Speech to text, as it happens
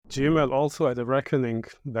Gmail also had a reckoning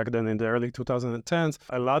back then in the early 2010s.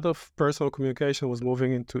 A lot of personal communication was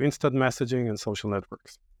moving into instant messaging and social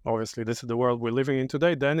networks. Obviously, this is the world we're living in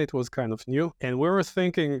today. Then it was kind of new. And we were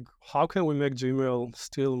thinking, how can we make Gmail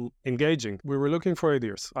still engaging? We were looking for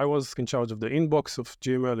ideas. I was in charge of the inbox of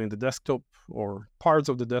Gmail in the desktop or parts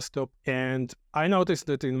of the desktop. And I noticed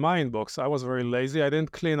that in my inbox, I was very lazy. I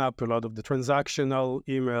didn't clean up a lot of the transactional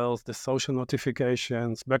emails, the social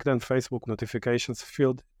notifications. Back then, Facebook notifications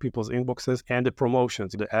filled people's inboxes, and the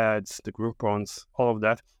promotions, the ads, the Groupons, all of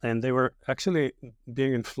that. And they were actually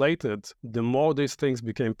being inflated the more these things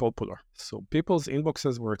became popular. So people's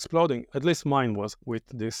inboxes were exploding, at least mine was, with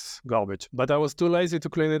this garbage. But I was too lazy to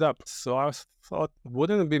clean it up. So I thought,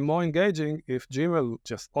 wouldn't it be more engaging if Gmail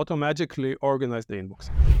just automatically organized the inbox?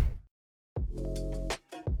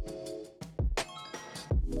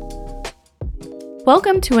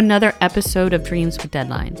 Welcome to another episode of Dreams with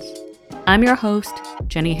Deadlines. I'm your host,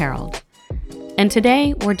 Jenny Harold, and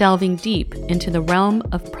today we're delving deep into the realm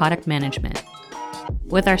of product management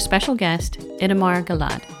with our special guest, Itamar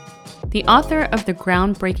Gilad, the author of the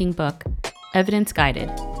groundbreaking book, Evidence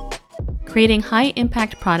Guided, Creating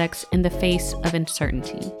High-Impact Products in the Face of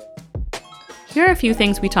Uncertainty. Here are a few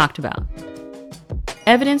things we talked about.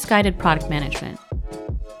 Evidence-guided product management,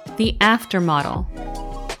 the after model,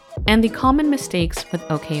 and the common mistakes with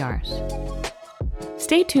OKRs.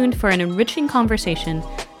 Stay tuned for an enriching conversation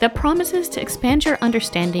that promises to expand your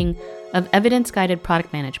understanding of evidence-guided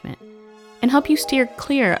product management and help you steer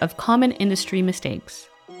clear of common industry mistakes.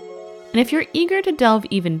 And if you're eager to delve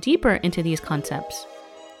even deeper into these concepts,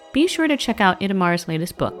 be sure to check out Itamar's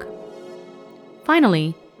latest book.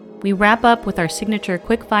 Finally, we wrap up with our signature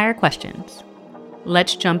quick-fire questions.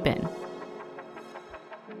 Let's jump in.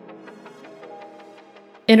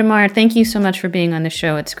 Itamar, thank you so much for being on the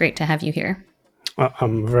show. It's great to have you here.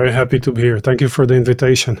 I'm very happy to be here. Thank you for the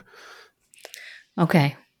invitation.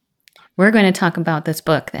 Okay. We're going to talk about this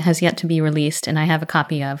book that has yet to be released, and I have a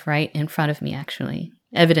copy of right in front of me, actually.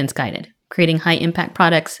 Evidence Guided, Creating High-Impact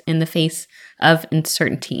Products in the Face of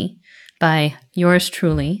Uncertainty by yours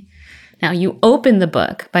truly. Now, you open the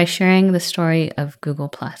book by sharing the story of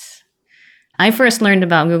Google+. I first learned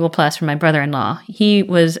about Google+ from my brother-in-law. He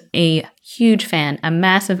was a huge fan, a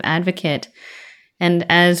massive advocate. And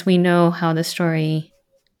as we know how the story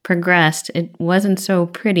progressed, it wasn't so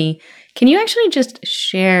pretty. Can you actually just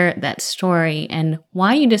share that story and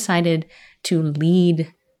why you decided to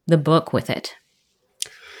lead the book with it?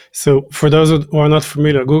 So for those who are not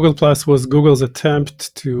familiar, Google Plus was Google's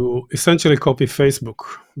attempt to essentially copy Facebook,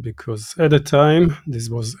 because at the time, this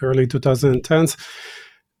was early 2010s,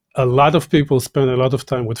 a lot of people spent a lot of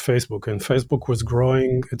time with Facebook, and Facebook was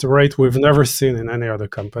growing at a rate we've never seen in any other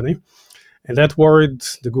company. And that worried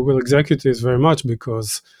the Google executives very much,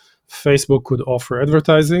 because Facebook could offer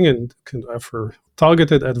advertising and could offer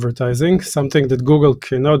targeted advertising, something that Google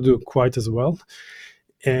cannot do quite as well.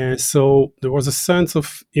 And so there was a sense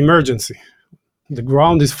of emergency. The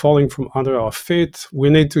ground is falling from under our feet. We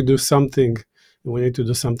need to do something. We need to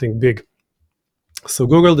do something big. So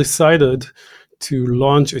Google decided to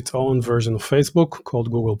launch its own version of Facebook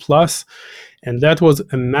called Google+. And that was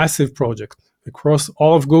a massive project. Across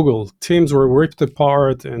all of Google, teams were ripped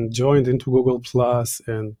apart and joined into Google+,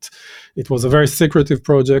 and it was a very secretive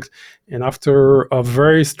project. And after a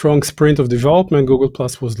very strong sprint of development, Google+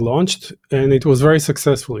 was launched, and it was very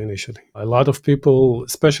successful initially. A lot of people,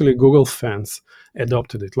 especially Google fans,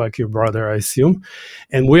 adopted it, like your brother, I assume.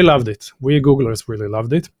 And we loved it. We Googlers really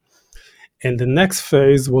loved it. And the next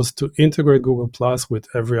phase was to integrate Google+ with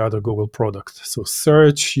every other Google product. So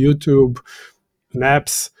Search, YouTube,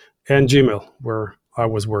 Maps, and Gmail, where I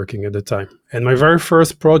was working at the time. And my very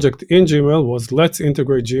first project in Gmail was let's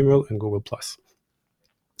integrate Gmail and Google+.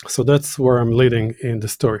 So that's where I'm leading in the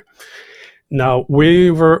story. Now,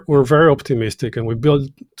 we're very optimistic, and we built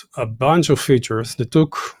a bunch of features that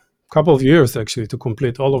took a couple of years, actually, to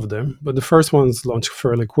complete all of them. But the first ones launched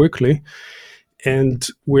fairly quickly. And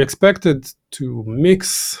we expected to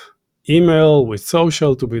mix email with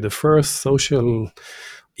social to be the first social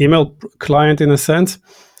email client in a sense.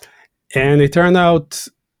 And it turned out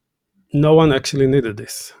no one actually needed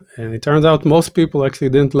this. And it turned out most people actually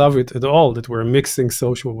didn't love it at all, that we're mixing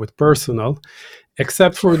social with personal,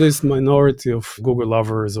 except for this minority of Google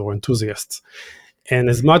lovers or enthusiasts. And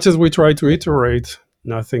as much as we tried to iterate,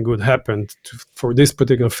 nothing good happened for this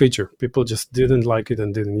particular feature. People just didn't like it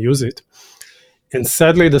and didn't use it. And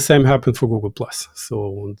sadly, the same happened for Google+.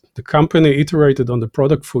 So the company iterated on the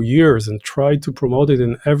product for years and tried to promote it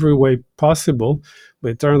in every way possible,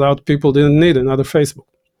 but it turned out people didn't need another Facebook.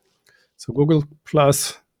 So Google+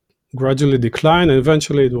 gradually declined, and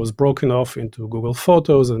eventually it was broken off into Google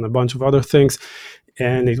Photos and a bunch of other things,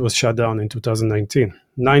 and it was shut down in 2019,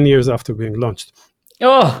 9 years after being launched.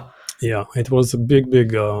 Oh, Yeah, it was a big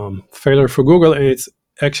failure for Google, and it's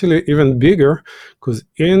actually even bigger because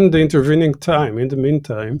in the intervening time, in the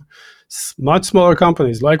meantime, much smaller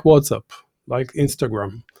companies like WhatsApp, like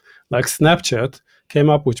Instagram, like Snapchat came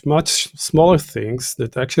up with much smaller things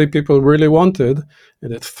that actually people really wanted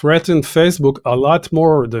and that threatened Facebook a lot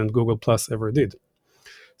more than Google Plus ever did.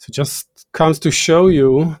 So it just comes to show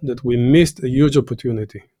you that we missed a huge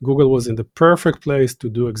opportunity. Google was in the perfect place to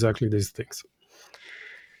do exactly these things.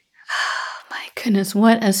 my goodness,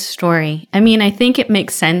 what a story. I mean, I think it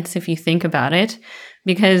makes sense if you think about it,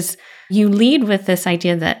 because you lead with this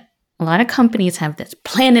idea that a lot of companies have this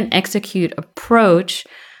plan and execute approach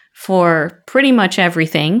for pretty much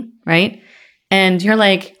everything, right? And you're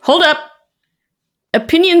like, hold up,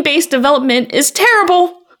 opinion based development is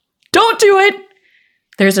terrible. Don't do it.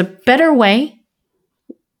 There's a better way.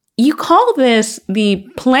 You call this the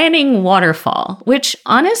planning waterfall, which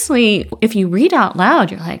honestly, if you read out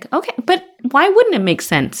loud, you're like, okay, but why wouldn't it make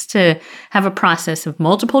sense to have a process of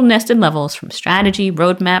multiple nested levels from strategy,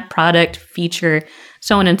 roadmap, product, feature,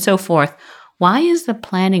 so on and so forth? Why is the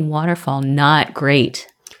planning waterfall not great,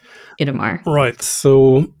 Itamar? Right.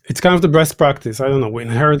 So it's kind of the best practice. I don't know. We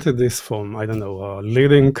inherited this from, I don't know,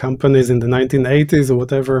 leading companies in the 1980s or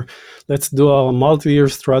whatever. Let's do our multi-year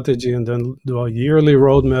strategy and then do a yearly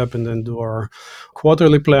roadmap and then do our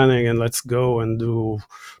quarterly planning and let's go and do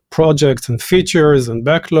projects and features and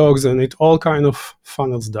backlogs. And it all kind of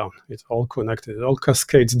funnels down. It's all connected. It all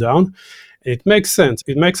cascades down. It makes sense.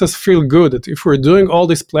 It makes us feel good that if we're doing all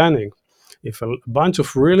this planning, if a bunch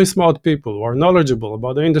of really smart people who are knowledgeable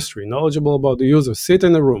about the industry, knowledgeable about the user, sit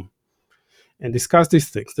in a room and discuss these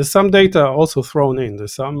things. There's some data also thrown in,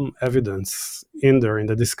 there's some evidence in there in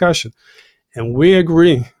the discussion, and we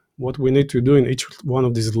agree what we need to do in each one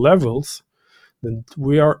of these levels, then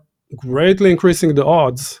we are greatly increasing the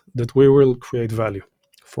odds that we will create value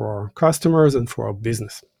for our customers and for our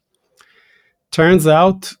business. Turns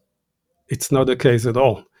out it's not the case at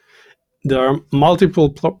all. There are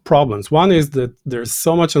multiple problems. One is that there's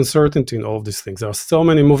so much uncertainty in all of these things. There are so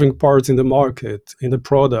many moving parts in the market, in the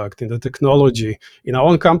product, in the technology, in our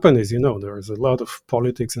own companies. There's a lot of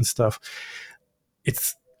politics and stuff.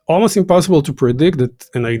 It's almost impossible to predict that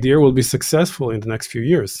an idea will be successful in the next few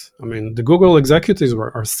years. I mean, the Google executives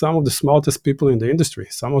are some of the smartest people in the industry,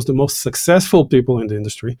 some of the most successful people in the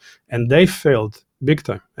industry, and they failed big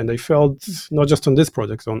time. And they failed not just on this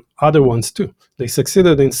project, on other ones too. They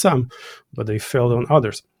succeeded in some, but they failed on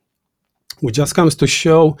others. Which just comes to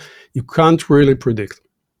show you can't really predict.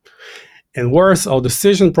 And worse, our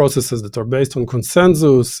decision processes that are based on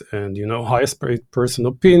consensus and highest paid person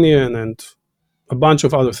opinion and a bunch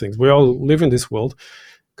of other things. We all live in this world,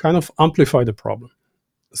 kind of amplify the problem.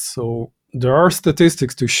 So there are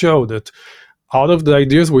statistics to show that out of the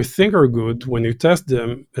ideas we think are good, when you test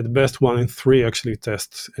them, at best 1 in 3 actually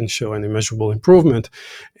test and show any measurable improvement.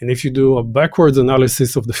 And if you do a backwards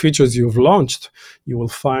analysis of the features you've launched, you will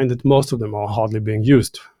find that most of them are hardly being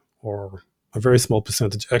used, or a very small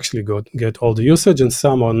percentage actually get all the usage, and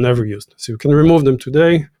some are never used. So you can remove them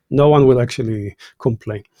today, no one will actually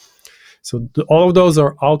complain. So all of those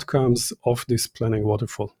are outcomes of this planning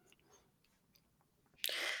waterfall.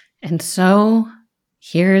 And so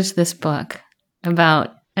here's this book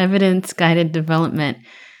about evidence-guided development.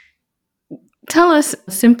 Tell us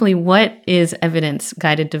simply, what is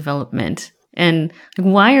evidence-guided development? And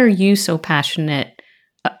why are you so passionate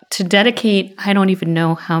to dedicate, I don't even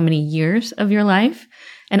know how many years of your life,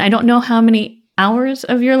 and I don't know how many hours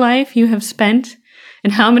of your life you have spent,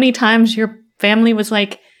 and how many times your family was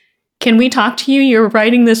like, can we talk to you? You're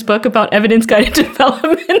writing this book about evidence-guided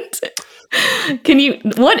development.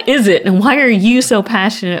 What is it, and why are you so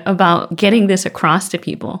passionate about getting this across to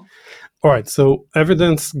people? All right, so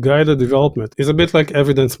evidence-guided development is a bit like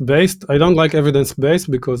evidence-based. I don't like evidence-based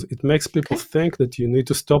because it makes people think that you need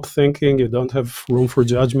to stop thinking, you don't have room for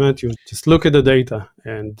judgment, you just look at the data,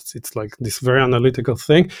 and it's like this very analytical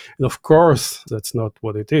thing. And of course, that's not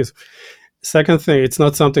what it is. Second thing, it's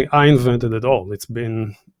not something I invented at all. It's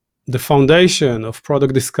been the foundation of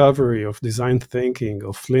product discovery, of design thinking,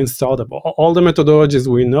 of lean startup. All the methodologies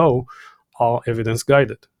we know are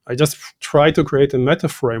evidence-guided. I just try to create a meta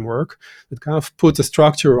framework that kind of puts a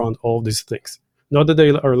structure around all these things. Not that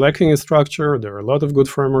they are lacking in structure. There are a lot of good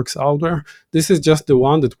frameworks out there. This is just the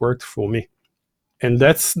one that worked for me. And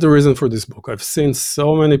that's the reason for this book. I've seen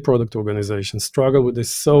so many product organizations struggle with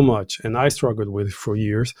this so much, and I struggled with it for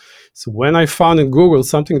years. So when I found in Google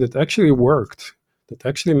something that actually worked, that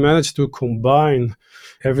actually managed to combine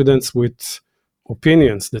evidence with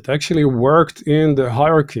opinions that actually worked in the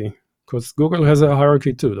hierarchy, because Google has a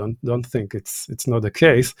hierarchy too. Don't think it's not the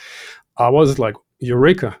case. I was like,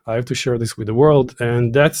 Eureka, I have to share this with the world.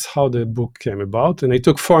 And that's how the book came about. And it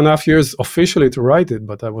took 4.5 years officially to write it,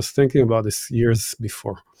 but I was thinking about this years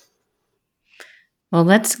before. Well,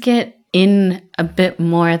 let's get in a bit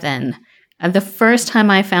more then. The first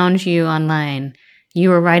time I found you online, you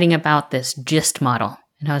were writing about this GIST model.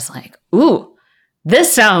 And I was like, ooh,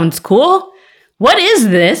 this sounds cool. What is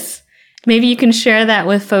this? Maybe you can share that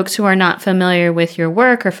with folks who are not familiar with your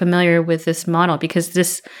work or familiar with this model, because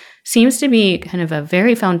this seems to be kind of a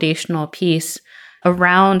very foundational piece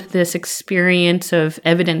around this experience of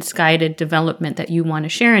evidence-guided development that you want to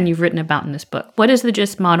share and you've written about in this book. What is the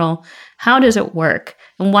GIST model? How does it work?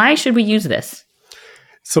 And why should we use this?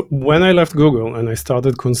 So when I left Google and I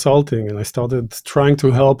started consulting and I started trying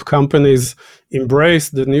to help companies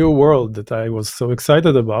embrace the new world that I was so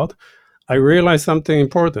excited about, I realized something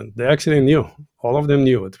important. They actually knew. All of them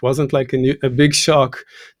knew. It wasn't like a big shock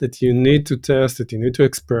that you need to test, that you need to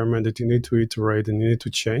experiment, that you need to iterate, and you need to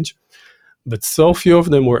change. But so few of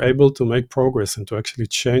them were able to make progress and to actually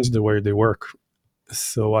change the way they work.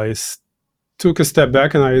 So I took a step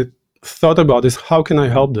back and I thought about this. How can I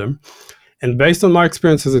help them? And based on my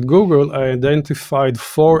experiences at Google, I identified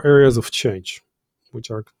 4 areas of change, which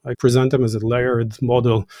I present them as a layered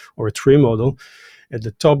model or a tree model. At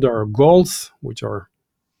the top, there are goals, which are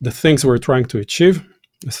the things we're trying to achieve,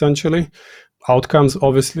 essentially. Outcomes,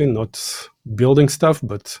 obviously, not building stuff,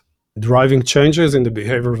 but driving changes in the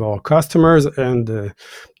behavior of our customers and the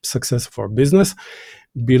success of our business.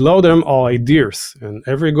 Below them are ideas, and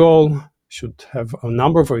every goal should have a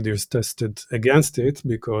number of ideas tested against it,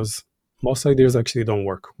 because most ideas actually don't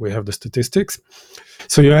work. We have the statistics.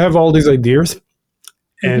 So you have all these ideas.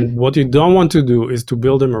 And what you don't want to do is to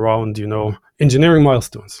build them around, engineering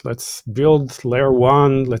milestones. Let's build layer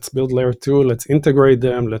 1, let's build layer 2, let's integrate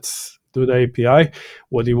them, let's do the API.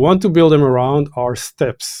 What you want to build them around are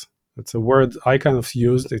steps. That's a word I kind of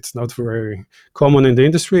used. It's not very common in the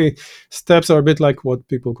industry. Steps are a bit like what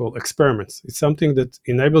people call experiments. It's something that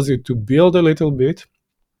enables you to build a little bit,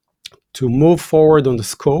 to move forward on the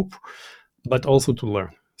scope, but also to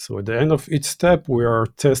learn. So at the end of each step, we are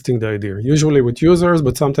testing the idea, usually with users,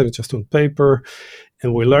 but sometimes just on paper,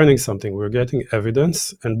 and we're learning something. We're getting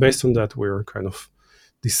evidence, and based on that, we're kind of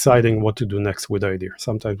deciding what to do next with the idea.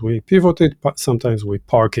 Sometimes we pivot it, but sometimes we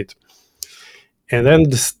park it. And then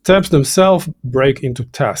the steps themselves break into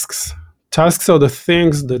tasks. Tasks are the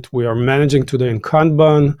things that we are managing today in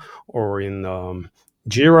Kanban or in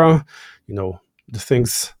Jira, the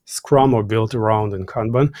things Scrum are built around in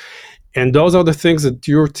Kanban. And those are the things that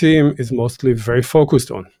your team is mostly very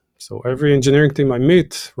focused on. So every engineering team I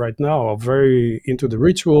meet right now are very into the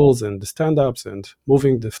rituals and the stand-ups and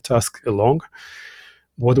moving the task along.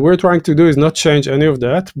 What we're trying to do is not change any of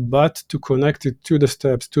that, but to connect it to the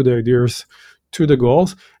steps, to the ideas, to the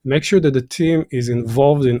goals, make sure that the team is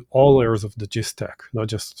involved in all layers of the GIST stack, not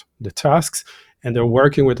just the tasks, and they're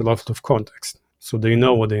working with a lot of context, so they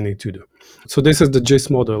know what they need to do. So this is the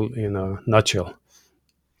GIST model in a nutshell.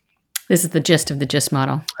 This is the gist of the GIST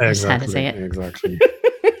model. Exactly. I just had to say it. Exactly.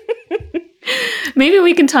 Maybe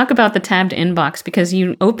we can talk about the tabbed inbox, because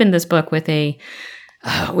you opened this book with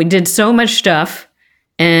we did so much stuff,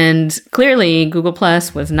 and clearly Google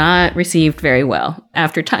Plus was not received very well.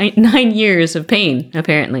 After 9 years of pain,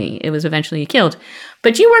 apparently, it was eventually killed.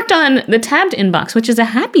 But you worked on the tabbed inbox, which is a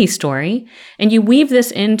happy story, and you weave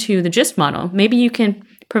this into the GIST model. Maybe you can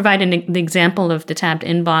provide an example of the tabbed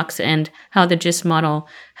inbox and how the GIST model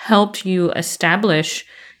helped you establish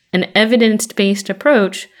an evidence-based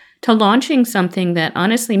approach to launching something that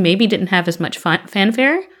honestly maybe didn't have as much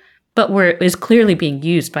fanfare, but is clearly being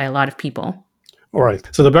used by a lot of people. All right.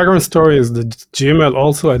 So the background story is that Gmail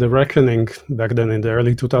also had a reckoning back then in the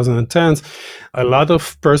early 2010s. A lot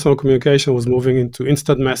of personal communication was moving into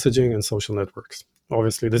instant messaging and social networks.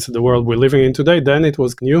 Obviously, this is the world we're living in today. Then it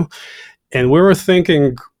was new. And we were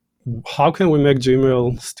thinking, how can we make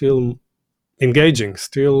Gmail still engaging,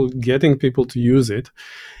 still getting people to use it?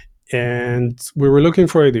 And we were looking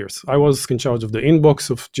for ideas. I was in charge of the inbox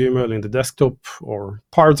of Gmail in the desktop or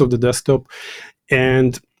parts of the desktop.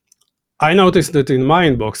 And I noticed that in my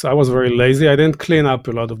inbox, I was very lazy. I didn't clean up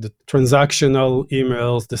a lot of the transactional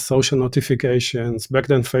emails, the social notifications. Back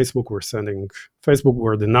then, Facebook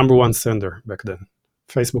were the number one sender back then.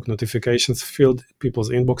 Facebook notifications filled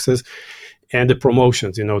people's inboxes, and the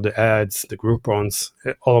promotions, the ads, the Groupons,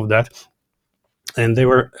 all of that. And they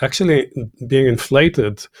were actually being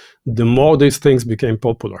inflated the more these things became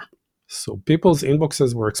popular. So people's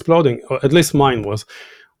inboxes were exploding, or at least mine was,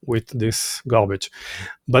 with this garbage.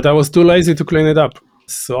 But I was too lazy to clean it up.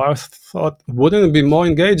 So I thought, wouldn't it be more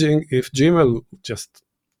engaging if Gmail just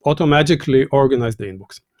automatically organized the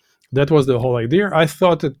inbox? That was the whole idea. I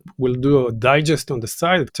thought it will do a digest on the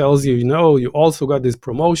side. It tells you, you also got these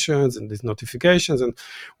promotions and these notifications. And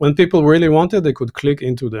when people really wanted, they could click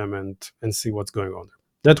into them and see what's going on.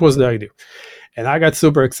 That was the idea. And I got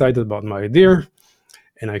super excited about my idea.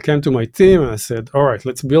 And I came to my team and I said, all right,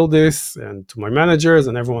 let's build this. And to my managers,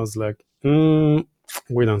 and everyone's like,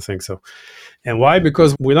 we don't think so. And why?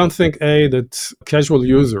 Because we don't think, that casual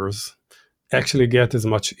users actually get as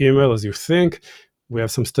much email as you think. We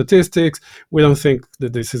have some statistics. We don't think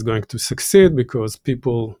that this is going to succeed because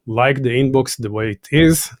people like the inbox the way it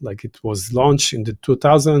is, like it was launched in the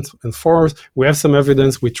 2004. We have some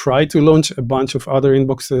evidence. We tried to launch a bunch of other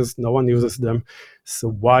inboxes. No one uses them. So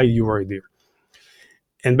why your idea?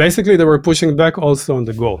 And basically, they were pushing back also on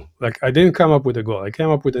the goal. Like, I didn't come up with a goal. I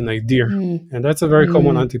came up with an idea. Mm. And that's a very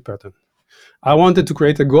common anti-pattern. I wanted to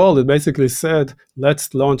create a goal that basically said,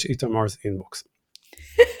 let's launch Itamar's inbox,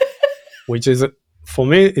 which is, for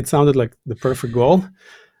me, it sounded like the perfect goal.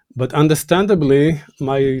 But understandably,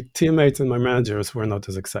 my teammates and my managers were not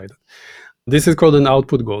as excited. This is called an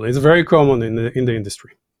output goal. It's very common in the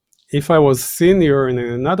industry. If I was senior in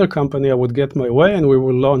another company, I would get my way and we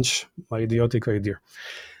will launch my idiotic idea.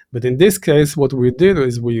 But in this case, what we did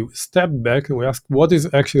is we stepped back and we asked, what is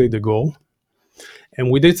actually the goal? And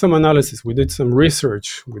we did some analysis, we did some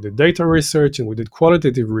research, we did data research, and we did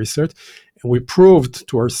qualitative research. And we proved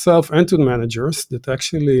to ourselves and to the managers that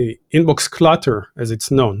actually inbox clutter, as it's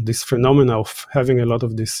known, this phenomena of having a lot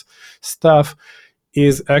of this stuff,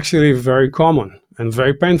 is actually very common and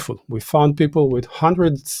very painful. We found people with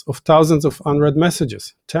hundreds of thousands of unread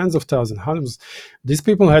messages, tens of thousands, hundreds. These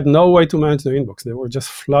people had no way to manage their inbox. They were just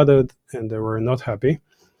flooded and they were not happy.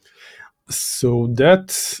 So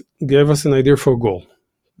that gave us an idea for a goal.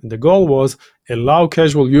 The goal was allow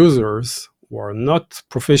casual users who are not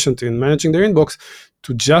proficient in managing their inbox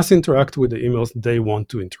to just interact with the emails they want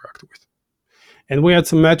to interact with. And we had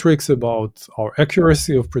some metrics about our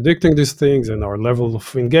accuracy of predicting these things and our level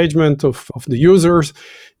of engagement of the users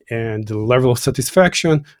and the level of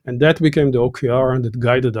satisfaction. And that became the OKR that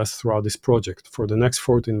guided us throughout this project for the next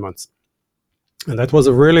 14 months. And that was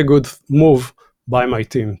a really good move by my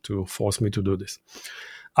team to force me to do this.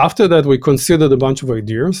 After that, we considered a bunch of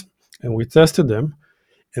ideas and we tested them.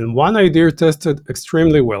 And one idea tested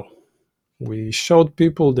extremely well. We showed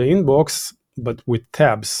people the inbox, but with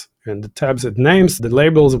tabs. And the tabs had names. The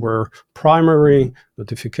labels were primary,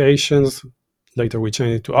 notifications. Later, we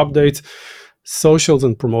changed it to updates, socials,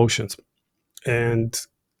 and promotions. And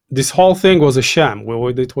this whole thing was a sham.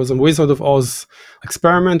 It was a Wizard of Oz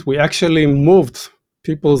experiment. We actually moved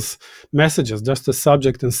people's messages, just the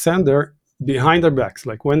subject and sender, behind their backs.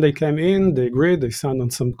 Like when they came in, they agreed, they signed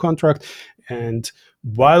on some contract, and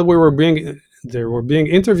while they were being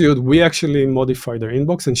interviewed, we actually modified their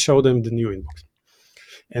inbox and showed them the new inbox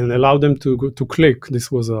and allowed them to click.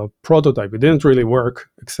 This was a prototype. It didn't really work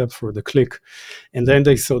except for the click. And then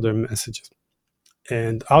they saw their messages.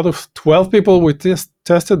 And out of 12 people we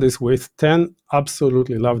tested this with, 10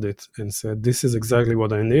 absolutely loved it and said, this is exactly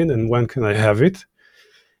what I need and when can I have it?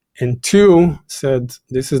 And 2 said,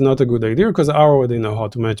 this is not a good idea because I already know how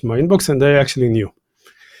to manage my inbox, and they actually knew.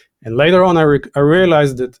 And later on, I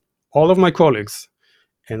realized that all of my colleagues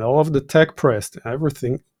and all of the tech press,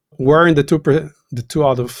 everything, were in the 2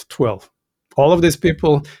 out of 12. All of these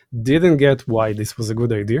people didn't get why this was a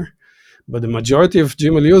good idea, but the majority of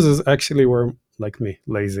Gmail users actually were like me,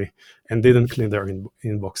 lazy, and didn't clean their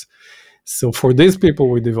inbox. So for these people,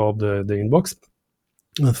 we developed the inbox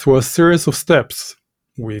through a series of steps.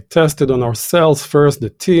 We tested on ourselves first, the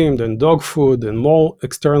team, then dog food, then more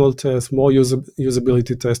external tests, more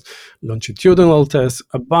usability tests, longitudinal tests,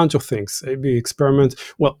 a bunch of things, A/B experiments.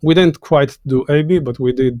 Well, we didn't quite do A/B, but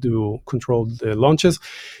we did do controlled launches.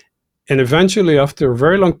 And eventually, after a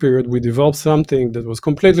very long period, we developed something that was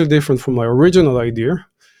completely different from my original idea,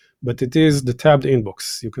 but it is the tabbed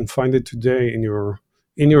inbox. You can find it today in your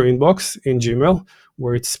inbox in Gmail,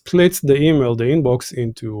 where it splits the inbox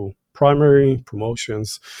into primary,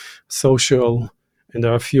 promotions, social, and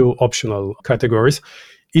there are a few optional categories.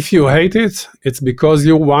 If you hate it, it's because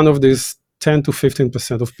you're one of these 10 to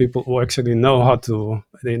 15% of people who actually know how to,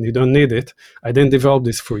 and you don't need it. I didn't develop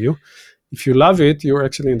this for you. If you love it, you're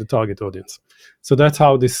actually in the target audience. So that's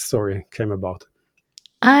how this story came about.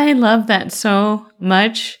 I love that so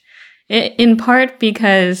much, in part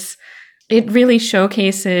because it really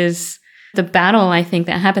showcases The battle, I think,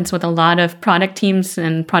 that happens with a lot of product teams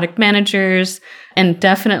and product managers, and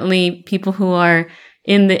definitely people who are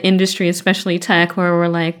in the industry, especially tech, where we're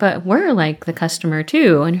like, but we're like the customer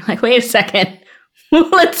too. And you're like, wait a second,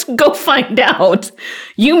 let's go find out.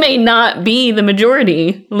 You may not be the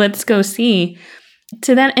majority. Let's go see.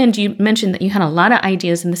 To that end, you mentioned that you had a lot of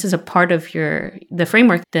ideas, and this is a part of the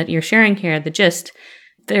framework that you're sharing here, the gist.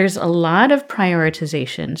 There's a lot of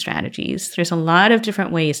prioritization strategies. There's a lot of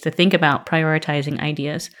different ways to think about prioritizing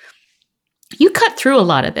ideas. You cut through a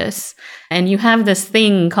lot of this, and you have this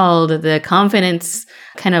thing called the confidence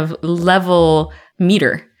kind of level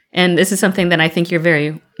meter. And this is something that I think you're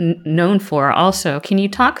very known for also. Can you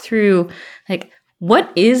talk through, like,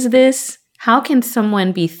 what is this? How can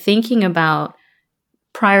someone be thinking about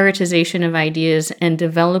prioritization of ideas and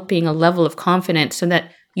developing a level of confidence so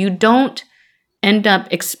that you don't end up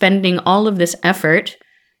expending all of this effort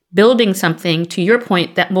building something, to your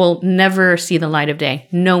point, that will never see the light of day,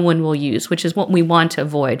 no one will use, which is what we want to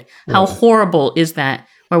avoid. How horrible is that,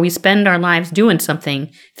 where we spend our lives doing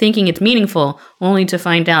something, thinking it's meaningful, only to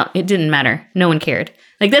find out it didn't matter, no one cared.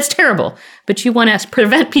 Like, that's terrible. But you want to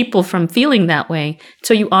prevent people from feeling that way,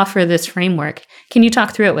 so you offer this framework. Can you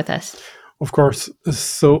talk through it with us? Of course.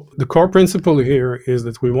 So the core principle here is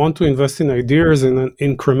that we want to invest in ideas in an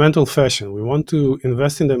incremental fashion. We want to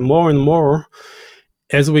invest in them more and more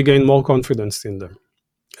as we gain more confidence in them.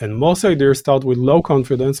 And most ideas start with low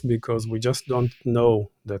confidence because we just don't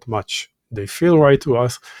know that much. They feel right to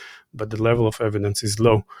us, but the level of evidence is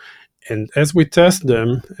low. And as we test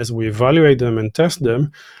them, as we evaluate them and test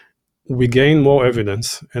them, we gain more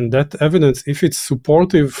evidence. And that evidence, if it's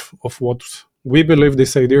supportive of what we believe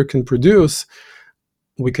this idea can produce,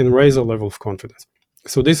 we can raise our level of confidence.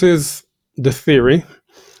 So this is the theory.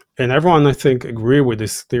 And everyone, I think, agree with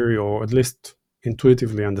this theory, or at least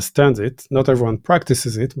intuitively understands it. Not everyone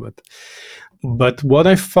practices it, but what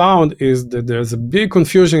I found is that there's a big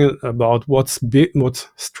confusion about what's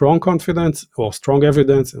strong confidence or strong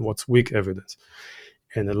evidence and what's weak evidence.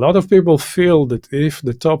 And a lot of people feel that if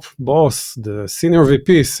the top boss, the senior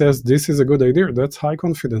VP, says this is a good idea, that's high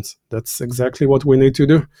confidence. That's exactly what we need to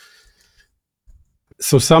do.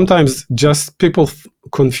 So sometimes just people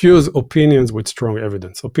confuse opinions with strong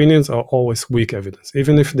evidence. Opinions are always weak evidence.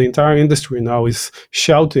 Even if the entire industry now is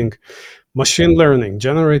shouting machine learning,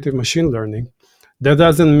 generative machine learning, that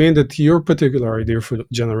doesn't mean that your particular idea for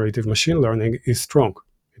generative machine learning is strong.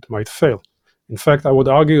 It might fail. In fact, I would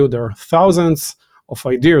argue there are thousands of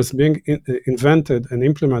ideas being invented and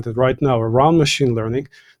implemented right now around machine learning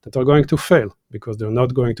that are going to fail because they're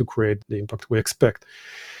not going to create the impact we expect.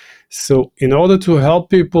 So in order to help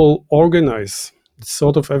people organize the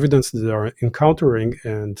sort of evidence that they are encountering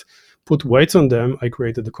and put weights on them, I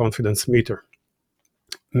created the confidence meter.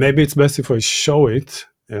 Maybe it's best if I show it.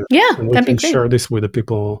 And we can share this with the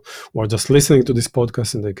people who are just listening to this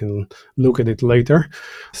podcast, and they can look at it later.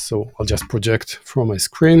 So I'll just project from my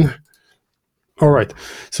screen. All right,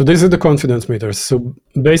 so this is the confidence meter. So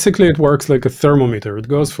basically it works like a thermometer. It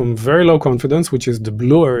goes from very low confidence, which is the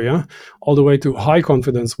blue area, all the way to high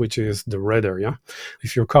confidence, which is the red area.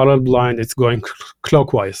 If you're colorblind, it's going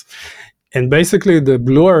clockwise. And basically the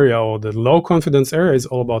blue area, or the low confidence area, is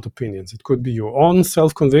all about opinions. It could be your own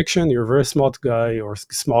self-conviction. You're a very smart guy or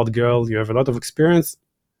smart girl. You have a lot of experience.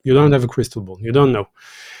 You don't have a crystal ball. You don't know.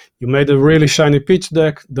 You made a really shiny pitch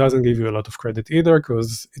deck, doesn't give you a lot of credit either,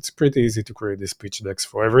 because it's pretty easy to create these pitch decks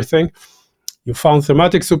for everything. You found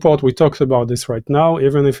thematic support. We talked about this right now.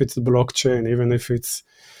 Even if it's blockchain, even if it's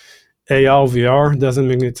AR, VR, doesn't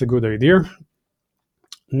mean it's a good idea.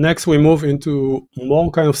 Next, we move into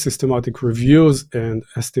more kind of systematic reviews and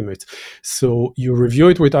estimates. So you review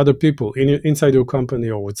it with other people inside your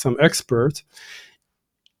company or with some expert.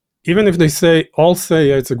 Even if they all say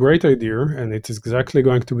yeah, it's a great idea and it is exactly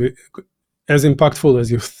going to be as impactful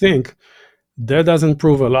as you think, that doesn't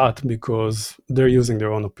prove a lot because they're using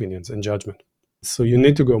their own opinions and judgment. So you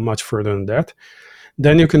need to go much further than that.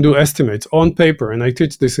 Then you can do estimates on paper, and I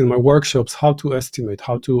teach this in my workshops, how to estimate,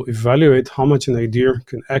 how to evaluate how much an idea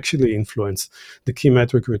can actually influence the key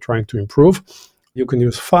metric we're trying to improve. You can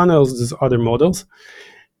use funnels, these other models.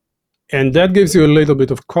 And that gives you a little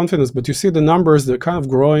bit of confidence, but you see the numbers, they're kind of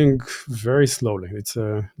growing very slowly. It's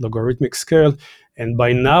a logarithmic scale. And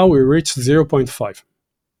by now we reached 0.5.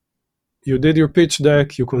 You did your pitch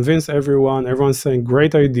deck, you convinced everyone's saying,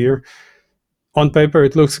 great idea. On paper,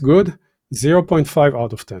 it looks good. 0.5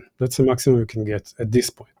 out of 10. That's the maximum you can get at this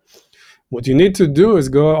point. What you need to do is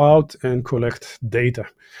go out and collect data.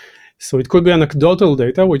 So it could be anecdotal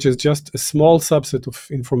data, which is just a small subset of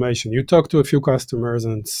information. You talk to a few customers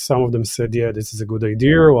and some of them said, yeah, this is a good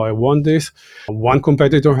idea, or I want this. One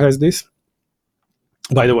competitor has this.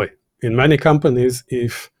 By the way, in many companies,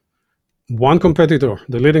 if one competitor,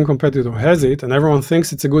 the leading competitor, has it and everyone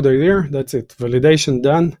thinks it's a good idea, that's it. Validation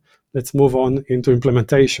done. Let's move on into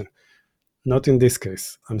implementation. Not in this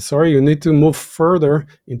case. I'm sorry, you need to move further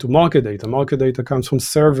into market data. Market data comes from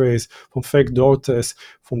surveys, from fake door tests,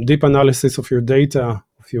 from deep analysis of your data,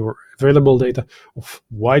 of your available data, of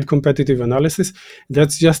wide competitive analysis.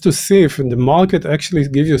 That's just to see if in the market actually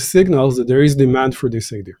gives you signals that there is demand for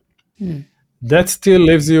this idea. That still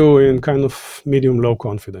leaves you in kind of medium-low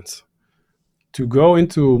confidence. To go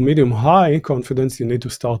into medium-high confidence, you need to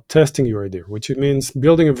start testing your idea, which means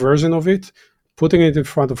building a version of it, putting it in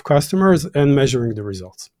front of customers, and measuring the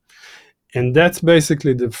results. And that's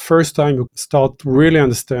basically the first time you start really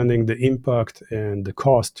understanding the impact and the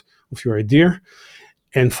cost of your idea.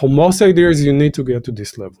 And for most ideas, you need to get to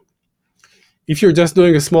this level. If you're just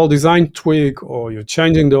doing a small design tweak or you're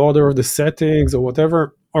changing the order of the settings or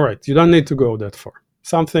whatever, all right, you don't need to go that far.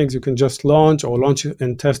 Some things you can just launch or launch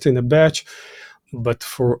and test in a batch. But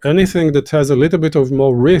for anything that has a little bit of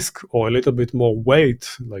more risk or a little bit more weight,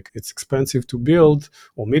 like it's expensive to build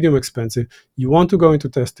or medium expensive, you want to go into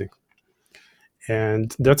testing.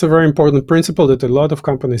 And that's a very important principle that a lot of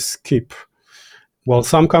companies skip. Well,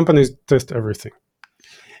 some companies test everything.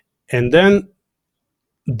 And then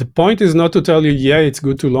the point is not to tell you, yeah, it's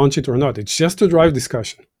good to launch it or not. It's just to drive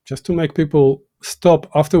discussion, just to make people stop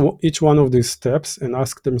after each one of these steps and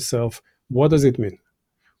ask themselves, what does it mean?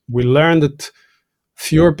 We learned that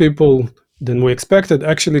fewer people than we expected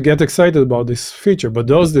actually get excited about this feature, but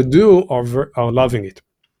those that do are loving it.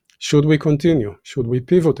 Should we continue? Should we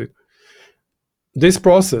pivot it? This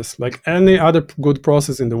process, like any other good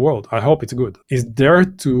process in the world, I hope it's good, is there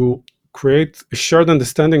to create a shared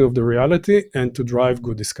understanding of the reality and to drive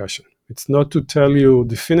good discussion. It's not to tell you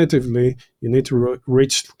definitively you need to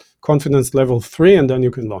reach confidence level 3 and then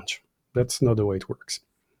you can launch. That's not the way it works.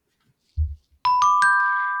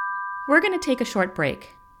 We're going to take a short break.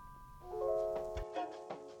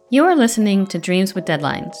 You are listening to Dreams with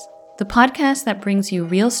Deadlines, the podcast that brings you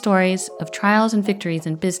real stories of trials and victories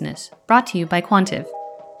in business, brought to you by Quantive.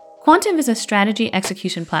 Quantive is a strategy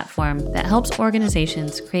execution platform that helps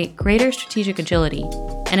organizations create greater strategic agility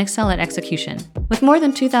and excel at execution. With more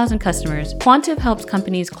than 2,000 customers, Quantive helps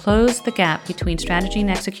companies close the gap between strategy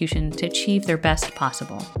and execution to achieve their best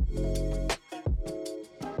possible.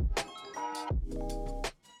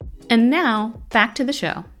 And now, back to the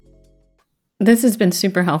show. This has been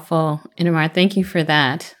super helpful, Itamar. Thank you for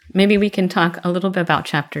that. Maybe we can talk a little bit about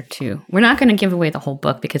chapter 2. We're not going to give away the whole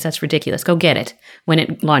book because that's ridiculous. Go get it when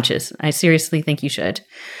it launches. I seriously think you should.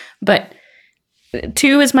 But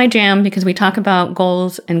 2 is my jam because we talk about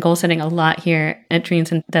goals and goal setting a lot here at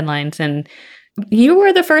Dreams and Deadlines. And you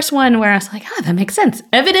were the first one where I was like, that makes sense.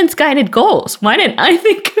 Evidence-guided goals. Why didn't I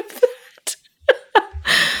think of that?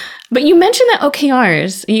 But you mentioned that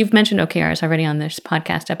OKRs, you've mentioned OKRs already on this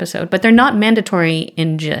podcast episode, but they're not mandatory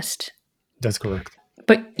in GIST. That's correct.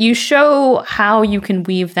 But you show how you can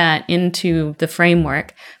weave that into the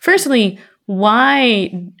framework. Firstly, why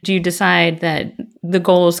do you decide that the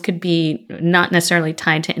goals could be not necessarily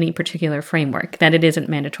tied to any particular framework, that it isn't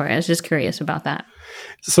mandatory? I was just curious about that.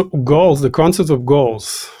 So goals, the concept of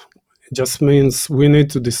goals just means we need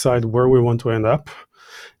to decide where we want to end up.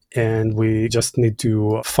 And we just need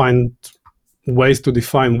to find ways to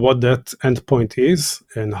define what that endpoint is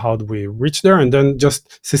and how do we reach there, and then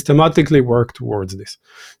just systematically work towards this.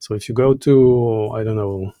 So if you go to, I don't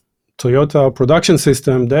know, Toyota production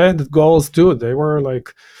system, they had goals too. They were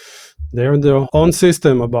like, they're their own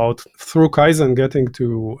system about through Kaizen getting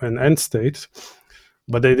to an end state,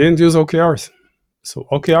 but they didn't use OKRs. So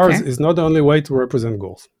OKRs is not the only way to represent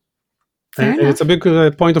goals. And it's a big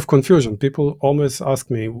point of confusion. People always ask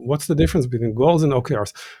me, what's the difference between goals and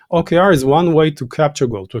OKRs? OKR is one way to capture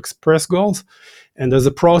goals, to express goals. And there's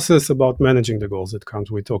a process about managing the goals that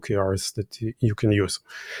comes with OKRs that you can use.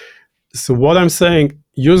 So what I'm saying,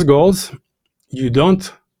 use goals. You're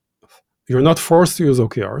not forced to use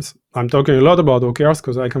OKRs. I'm talking a lot about OKRs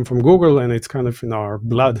because I come from Google and it's kind of in our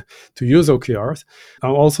blood to use OKRs.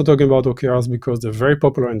 I'm also talking about OKRs because they're very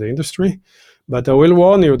popular in the industry. But I will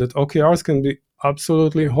warn you that OKRs can be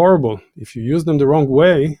absolutely horrible. If you use them the wrong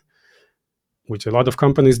way, which a lot of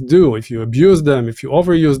companies do, if you abuse them, if you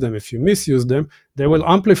overuse them, if you misuse them, they will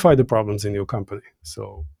amplify the problems in your company.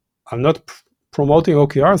 So I'm not promoting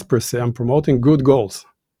OKRs per se, I'm promoting good goals.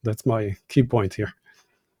 That's my key point here.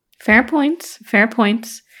 Fair points, fair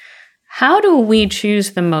points. How do we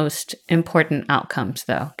choose the most important outcomes,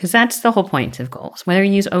 though? Because that's the whole point of goals, whether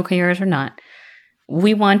you use OKRs or not.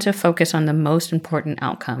 we want to focus on the most important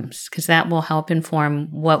outcomes because that will help inform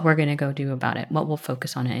what we're going to go do about it, what we'll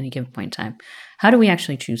focus on at any given point in time. How do we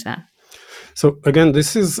actually choose that? So again,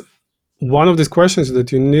 this is one of these questions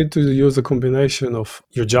that you need to use a combination of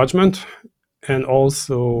your judgment and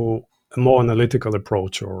also a more analytical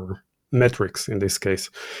approach or metrics in this case.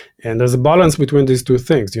 And there's a balance between these two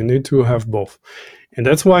things. You need to have both. And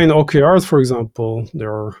that's why in OKRs, for example,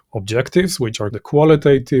 there are objectives, which are the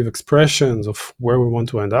qualitative expressions of where we want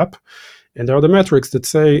to end up. And there are the metrics that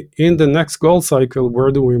say, in the next goal cycle,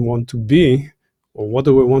 where do we want to be, or what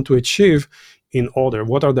do we want to achieve in order?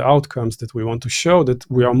 What are the outcomes that we want to show that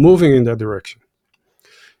we are moving in that direction?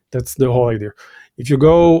 That's the whole idea. If you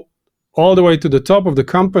go all the way to the top of the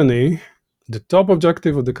company, the top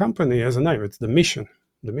objective of the company has a name. It's the mission.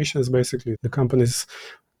 The mission is basically the company's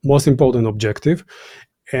most important objective.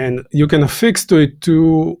 And you can affix to it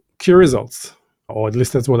two key results, or at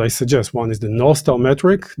least that's what I suggest. One is the North Star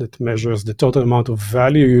metric that measures the total amount of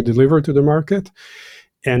value you deliver to the market.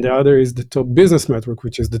 And the other is the top business metric,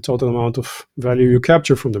 which is the total amount of value you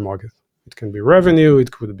capture from the market. It can be revenue,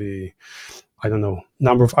 it could be, I don't know,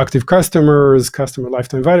 number of active customers, customer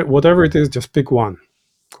lifetime value, whatever it is, just pick one.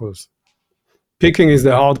 Because picking is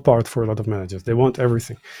the hard part for a lot of managers. They want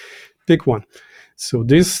everything. Pick one. So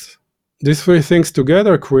these three things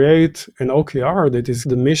together create an OKR that is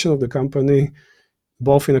the mission of the company,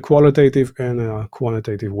 both in a qualitative and a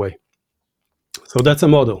quantitative way. So that's a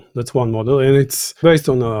model. That's one model. And it's based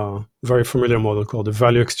on a very familiar model called the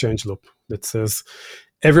value exchange loop that says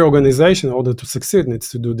every organization, in order to succeed, needs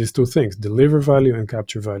to do these two things: deliver value and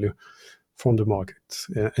capture value from the market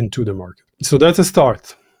and to the market. So that's a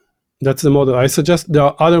start. That's the model. I suggest there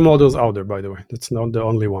are other models out there, by the way. That's not the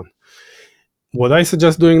only one. What I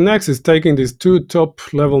suggest doing next is taking these two top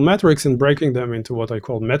level metrics and breaking them into what I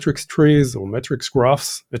call metrics trees or metrics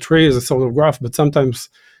graphs. A tree is a sort of graph, but sometimes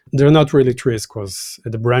they're not really trees because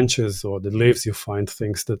at the branches or the leaves you find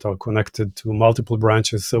things that are connected to multiple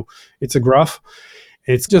branches. So it's a graph.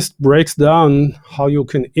 It just breaks down how you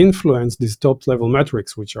can influence these top level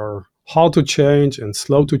metrics, which are hard to change and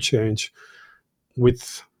slow to change,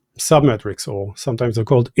 with submetrics, or sometimes they're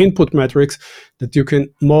called input metrics, that you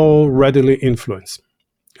can more readily influence.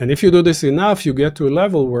 And if you do this enough, you get to a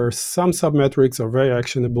level where some submetrics are very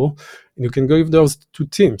actionable, and you can give those to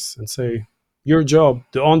teams and say, your job,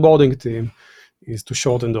 the onboarding team, is to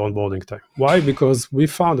shorten the onboarding time. Why? Because we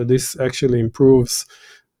found that this actually improves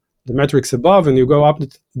the metrics above, and you go up,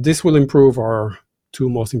 this will improve our two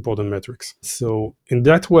most important metrics. So in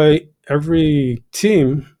that way, every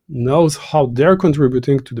team knows how they're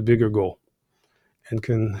contributing to the bigger goal and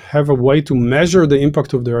can have a way to measure the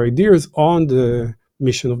impact of their ideas on the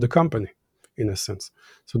mission of the company, in a sense.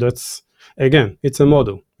 So that's, again, it's a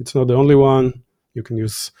model. It's not the only one. You can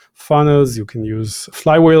use funnels, you can use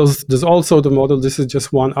flywheels. There's also the model. This is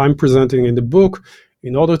just one I'm presenting in the book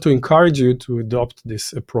in order to encourage you to adopt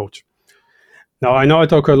this approach. Now, I know I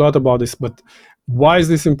talk a lot about this, but why is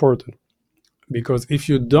this important? Because if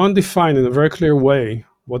you don't define in a very clear way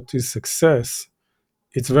what is success,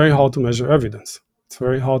 it's very hard to measure evidence. It's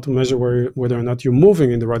very hard to measure whether or not you're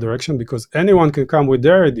moving in the right direction, because anyone can come with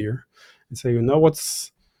their idea and say, you know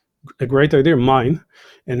what's a great idea? Mine.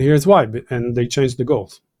 And here's why. And they change the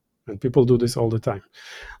goals. And people do this all the time.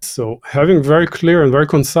 So having very clear and very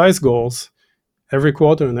concise goals every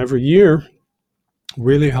quarter and every year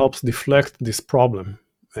really helps deflect this problem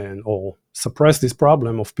and or suppress this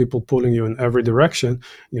problem of people pulling you in every direction.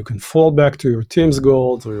 You can fall back to your team's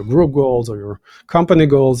goals or your group goals or your company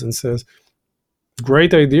goals and says,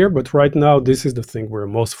 great idea, but right now this is the thing we're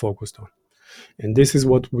most focused on. And this is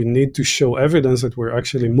what we need to show evidence that we're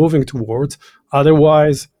actually moving towards.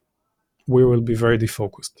 Otherwise, we will be very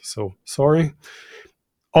defocused. So sorry.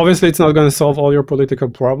 Obviously, it's not going to solve all your political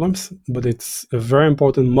problems, but it's a very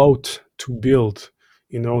important moat to build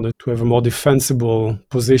in order to have a more defensible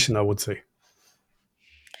position, I would say.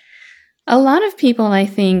 A lot of people, I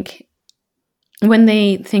think, when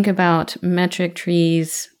they think about metric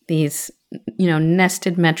trees, these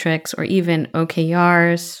nested metrics, or even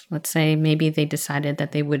OKRs, let's say maybe they decided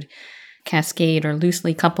that they would cascade or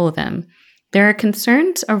loosely couple them, there are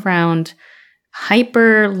concerns around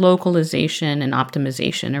hyper localization and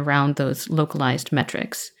optimization around those localized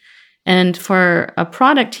metrics. And for a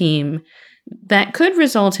product team, that could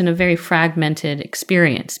result in a very fragmented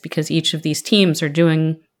experience because each of these teams are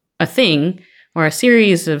doing a thing or a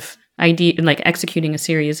series of like executing a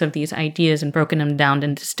series of these ideas and broken them down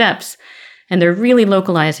into steps. And they're really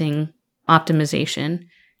localizing optimization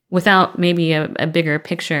without maybe a bigger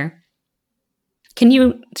picture. Can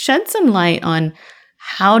you shed some light on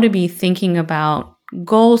how to be thinking about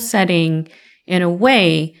goal setting in a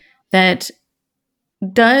way that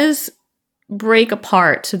does break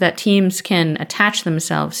apart so that teams can attach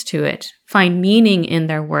themselves to it, find meaning in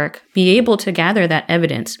their work, be able to gather that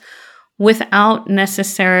evidence without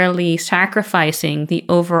necessarily sacrificing the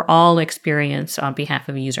overall experience on behalf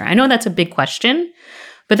of a user? I know that's a big question,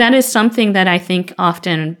 but that is something that I think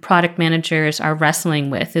often product managers are wrestling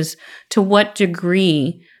with, is to what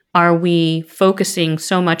degree are we focusing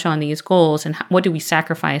so much on these goals, and what do we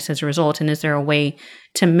sacrifice as a result? And is there a way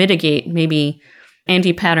to mitigate maybe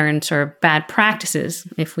anti-patterns or bad practices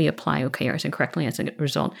if we apply OKRs incorrectly as a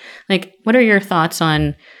result? Like, what are your thoughts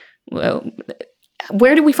on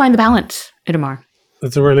where do we find the balance, Itamar?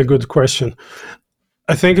 That's a really good question.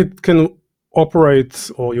 I think it can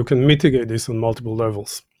operate, or you can mitigate this on multiple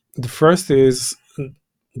levels. The first is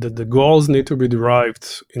that the goals need to be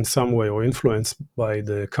derived in some way or influenced by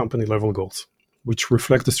the company level goals, which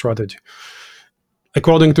reflect the strategy.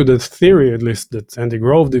 According to the theory, at least, that Andy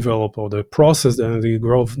Grove developed, or the process that Andy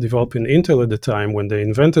Grove developed in Intel at the time when they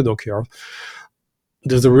invented OKR,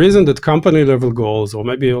 there's a reason that company level goals, or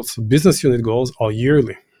maybe also business unit goals, are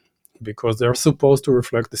yearly, because they're supposed to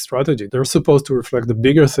reflect the strategy. They're supposed to reflect the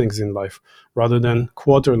bigger things in life rather than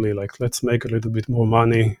quarterly, like let's make a little bit more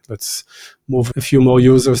money, let's move a few more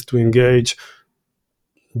users to engage.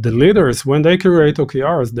 The leaders, when they create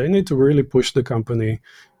OKRs, they need to really push the company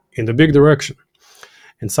in the big direction.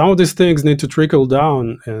 And some of these things need to trickle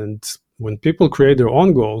down. And when people create their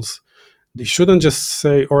own goals, they shouldn't just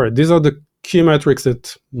say, all right, these are the key metrics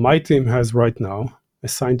that my team has right now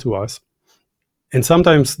assigned to us. And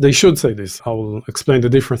sometimes they should say this. I will explain the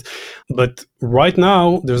difference. But right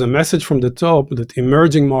now, there's a message from the top that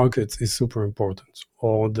emerging markets is super important,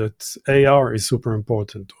 or that AR is super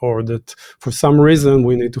important, or that for some reason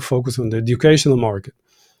we need to focus on the educational market.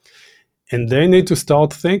 And they need to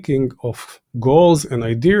start thinking of goals and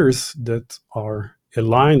ideas that are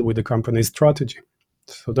aligned with the company's strategy.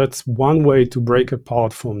 So that's one way to break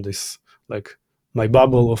apart from this, like my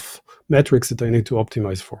bubble of metrics that I need to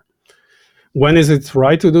optimize for. When is it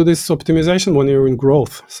right to do this optimization? When you're in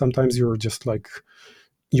growth. Sometimes you're just like,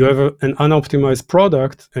 you have an unoptimized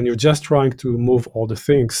product and you're just trying to move all the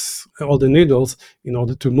things, all the needles, in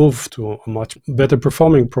order to move to a much better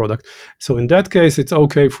performing product. So in that case, it's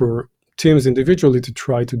okay for teams individually to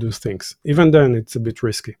try to do things. Even then, it's a bit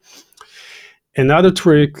risky. Another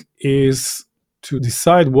trick is to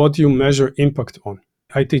decide what you measure impact on.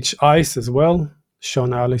 I teach ICE as well.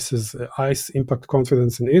 Sean Alice's ICE, Impact,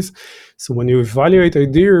 Confidence, and Ease. So when you evaluate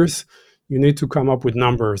ideas, you need to come up with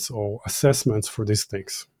numbers or assessments for these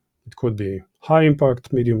things. It could be high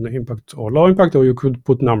impact, medium impact, or low impact, or you could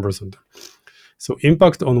put numbers on them. So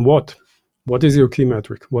impact on what? What is your key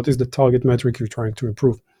metric? What is the target metric you're trying to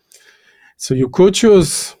improve? So you could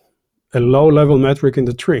choose a low-level metric in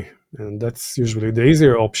the tree, and that's usually the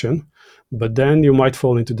easier option. But then you might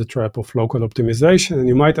fall into the trap of local optimization, and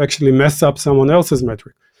you might actually mess up someone else's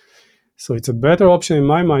metric. So it's a better option in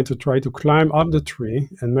my mind to try to climb up the tree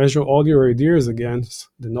and measure all your ideas against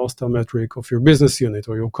the North Star metric of your business unit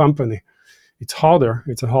or your company. It's harder.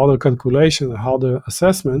 It's a harder calculation, a harder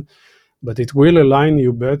assessment, but it will align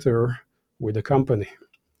you better with the company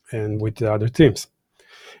and with the other teams.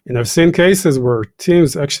 And I've seen cases where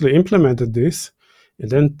teams actually implemented this, and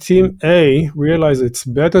then Team A realized it's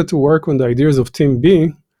better to work on the ideas of Team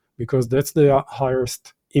B because that's the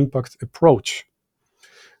highest impact approach.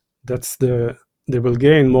 They will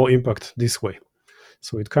gain more impact this way.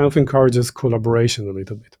 So it kind of encourages collaboration a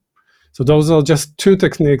little bit. So those are just two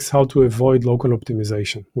techniques how to avoid local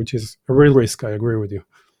optimization, which is a real risk. I agree with you.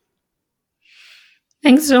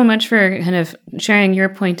 Thanks so much for kind of sharing your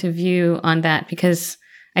point of view on that, because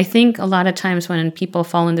I think a lot of times when people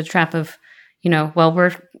fall into the trap of, well,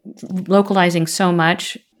 we're localizing so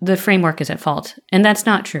much, the framework is at fault. And that's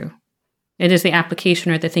not true. It is the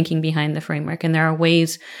application or the thinking behind the framework. And there are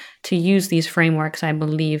ways to use these frameworks, I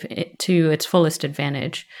believe, to its fullest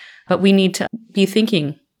advantage. But we need to be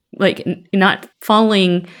thinking, like, not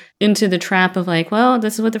falling into the trap of like, well,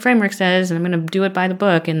 this is what the framework says, and I'm going to do it by the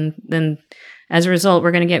book. And then as a result,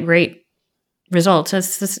 we're going to get great results.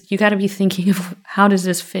 You got to be thinking of how does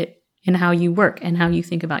this fit in how you work and how you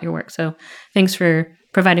think about your work. So thanks for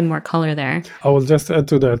providing more color there. I will just add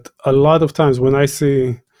to that. A lot of times when I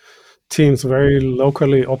see teams very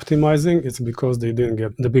locally optimizing, it's because they didn't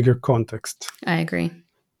get the bigger context. I agree.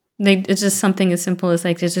 It's just something as simple as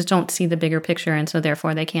like they just don't see the bigger picture, and so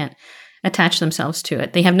therefore they can't attach themselves to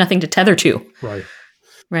it. They have nothing to tether to. Right.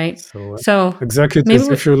 Right. So executives,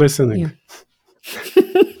 if you're listening. Yeah.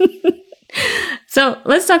 So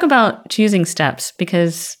let's talk about choosing steps,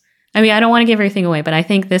 because I mean, I don't want to give everything away, but I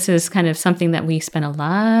think this is kind of something that we spend a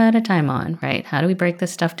lot of time on, right? How do we break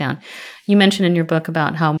this stuff down? You mentioned in your book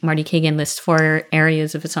about how Marty Kagan lists 4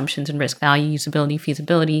 areas of assumptions and risk: value, usability,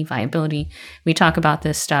 feasibility, viability. We talk about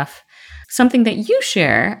this stuff. Something that you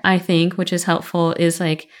share, I think, which is helpful, is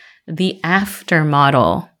like the after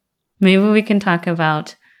model. Maybe we can talk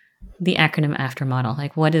about the acronym after model.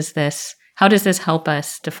 Like, what is this? How does this help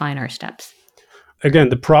us define our steps? Again,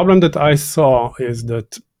 the problem that I saw is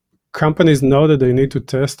that companies know that they need to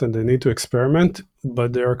test and they need to experiment,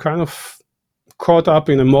 but they are kind of caught up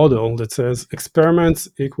in a model that says experiments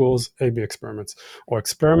equals A/B experiments, or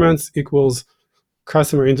experiments equals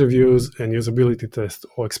customer interviews and usability tests,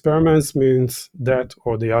 or experiments means that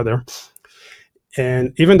or the other.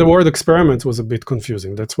 And even the word experiment was a bit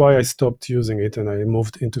confusing. That's why I stopped using it and I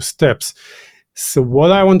moved into steps. So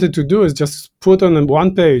what I wanted to do is just put on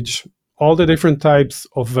one page all the different types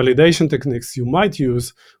of validation techniques you might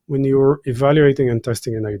use when you're evaluating and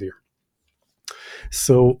testing an idea.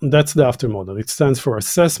 So that's the after model. It stands for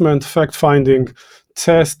assessment, fact finding,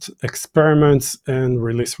 test, experiments, and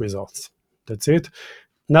release results. That's it.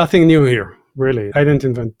 Nothing new here, really. I didn't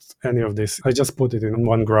invent any of this. I just put it in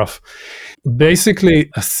one graph.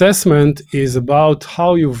 Basically, assessment is about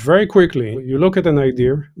how you very quickly, you look at an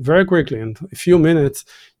idea very quickly, in a few minutes,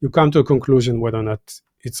 you come to a conclusion whether or not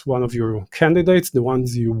it's one of your candidates, the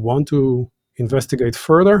ones you want to investigate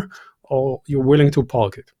further, or you're willing to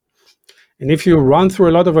park it. And if you run through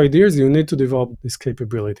a lot of ideas, you need to develop this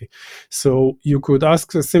capability. So you could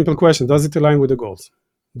ask a simple question: does it align with the goals?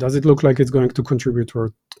 Does it look like it's going to contribute to our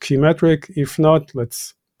key metric? If not,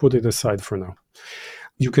 let's put it aside for now.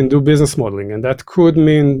 You can do business modeling, and that could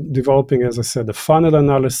mean developing, as I said, a funnel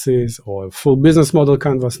analysis or a full business model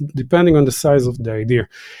canvas, depending on the size of the idea.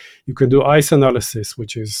 You can do ICE analysis,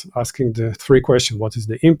 which is asking the 3 questions: what is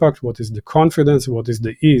the impact, what is the confidence, what is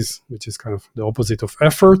the ease, which is kind of the opposite of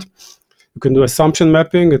effort. You can do assumption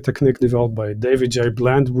mapping, a technique developed by David J.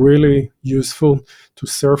 Bland, really useful to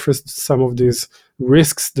surface some of these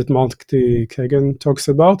risks that Marty Kagan talks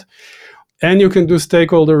about. And you can do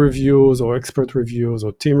stakeholder reviews or expert reviews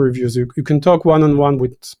or team reviews. You can talk one-on-one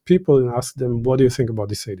with people and ask them, what do you think about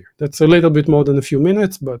this idea? That's a little bit more than a few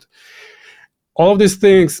minutes, but all of these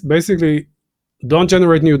things basically don't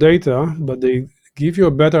generate new data, but they give you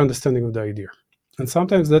a better understanding of the idea. And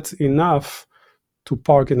sometimes that's enough to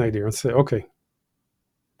park an idea and say, okay,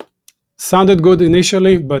 sounded good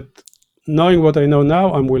initially, but knowing what I know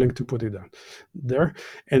now, I'm willing to put it down there.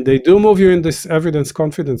 And they do move you in this evidence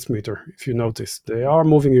confidence meter, if you notice. They are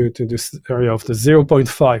moving you to this area of the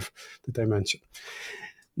 0.5 that I mentioned.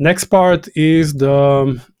 Next part is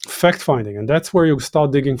the fact finding, and that's where you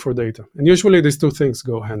start digging for data. And usually these 2 things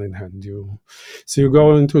go hand in hand. So you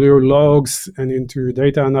go into your logs and into your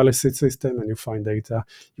data analysis system and you find data.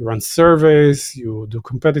 You run surveys, you do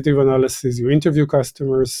competitive analysis, you interview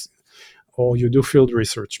customers, or you do field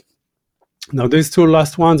research. Now, these 2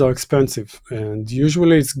 last ones are expensive, and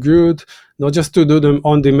usually it's good not just to do them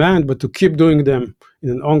on demand, but to keep doing them in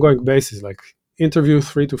an ongoing basis, like interview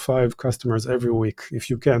 3 to 5 customers every week if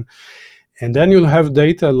you can. And then you'll have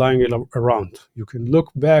data lying around. You can look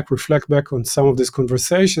back, reflect back on some of these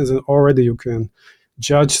conversations, and already you can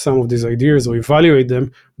judge some of these ideas or evaluate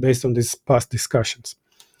them based on these past discussions.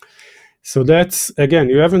 So that's, again,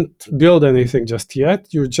 you haven't built anything just yet.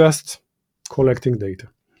 You're just collecting data.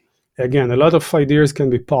 Again, a lot of ideas can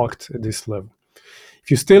be parked at this level. If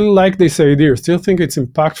you still like this idea, still think it's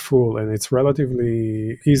impactful and it's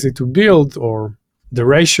relatively easy to build, or the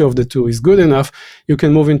ratio of the 2 is good enough, you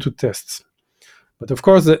can move into tests. But of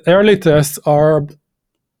course, the early tests are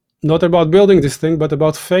not about building this thing, but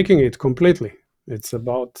about faking it completely. It's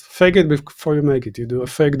about fake it before you make it. You do a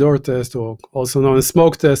fake door test, or also known as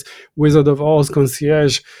smoke test, Wizard of Oz,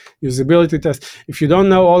 concierge, usability test. If you don't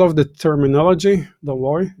know all of the terminology, don't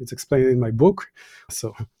worry, it's explained in my book.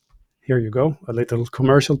 So here you go, a little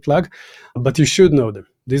commercial plug, but you should know them.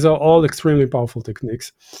 These are all extremely powerful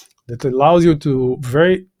techniques that allows you to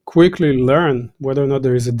very quickly learn whether or not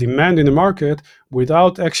there is a demand in the market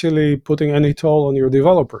without actually putting any toll on your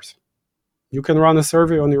developers. You can run a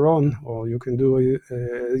survey on your own, or you can do a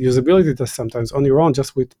usability test sometimes on your own,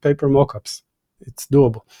 just with paper mockups. It's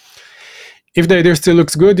doable. If the idea still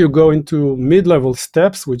looks good, you go into mid-level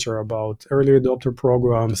steps, which are about early adopter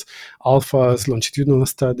programs, alphas, longitudinal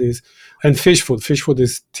studies, and fish food. Fish food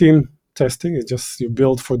is team testing. It's just you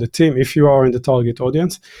build for the team if you are in the target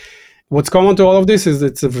audience. What's common to all of this is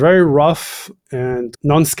it's a very rough and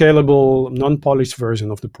non-scalable, non-polished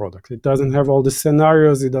version of the product. It doesn't have all the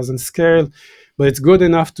scenarios, it doesn't scale, but it's good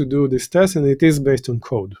enough to do this test, and it is based on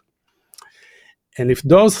code. And if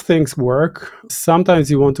those things work,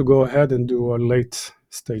 sometimes you want to go ahead and do a late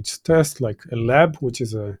stage test, like a lab, which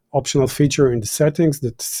is an optional feature in the settings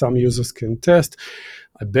that some users can test,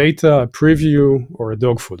 a beta, a preview, or a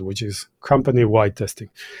dog food, which is company-wide testing.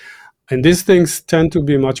 And these things tend to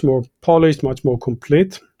be much more polished, much more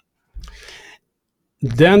complete.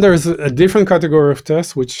 Then there's a different category of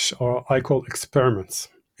tests, which I call experiments.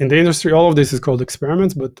 In the industry, all of this is called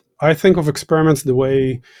experiments, but I think of experiments the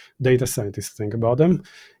way data scientists think about them.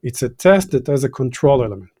 It's a test that has a control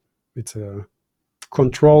element. It's a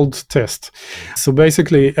controlled test. So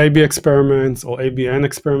basically, A/B experiments or ABN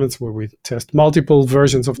experiments, where we test multiple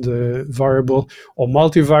versions of the variable, or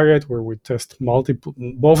multivariate, where we test multiple,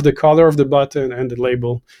 both the color of the button and the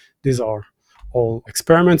label. These are all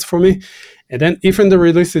experiments for me. And then even the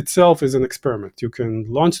release itself is an experiment. You can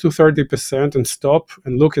launch to 30% and stop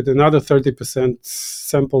and look at another 30%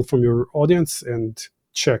 sample from your audience and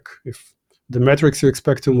check if the metrics you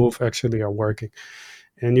expect to move actually are working.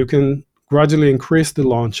 And you can gradually increase the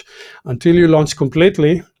launch until you launch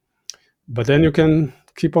completely, but then you can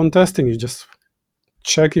keep on testing. You just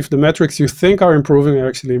check if the metrics you think are improving are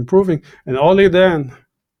actually improving, and only then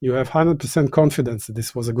you have 100% confidence that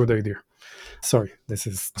this was a good idea. Sorry, this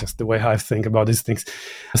is just the way I think about these things.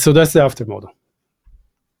 So that's the after model.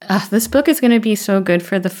 This book is going to be so good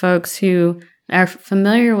for the folks who are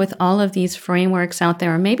familiar with all of these frameworks out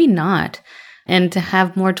there, or maybe not, and to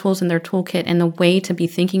have more tools in their toolkit and the way to be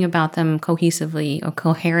thinking about them cohesively or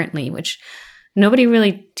coherently, which nobody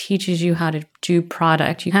really teaches you how to do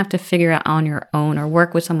product. You have to figure out on your own or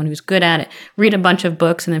work with someone who's good at it, read a bunch of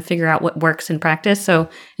books, and then figure out what works in practice. So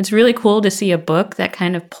it's really cool to see a book that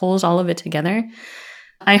kind of pulls all of it together.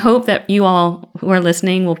 I hope that you all who are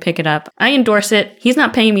listening will pick it up. I endorse it. He's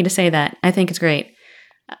not paying me to say that. I think it's great.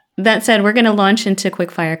 That said, we're going to launch into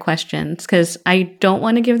quickfire questions because I don't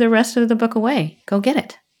want to give the rest of the book away. Go get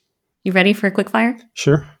it. You ready for a quickfire?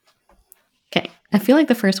 Sure. Okay. I feel like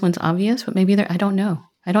the first one's obvious, but maybe I don't know.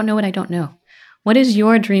 I don't know what I don't know. What is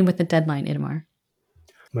your dream with the deadline, Itamar?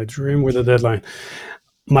 My dream with a deadline.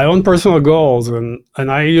 My own personal goals, and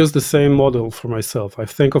I use the same model for myself. I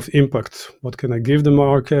think of impact. What can I give the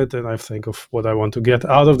market? And I think of what I want to get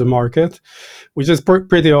out of the market, which is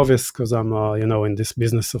pretty obvious because I'm, in this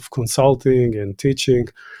business of consulting and teaching.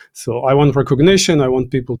 So I want recognition. I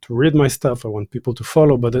want people to read my stuff. I want people to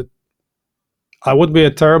follow. But I would be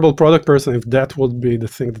a terrible product person if that would be the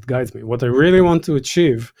thing that guides me. What I really want to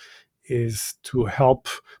achieve is to help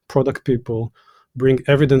product people bring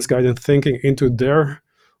evidence-guided thinking into their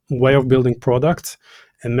way of building products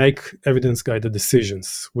and make evidence-guided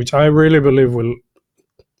decisions, which I really believe will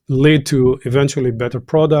lead to eventually better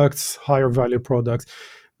products, higher value products,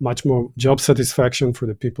 much more job satisfaction for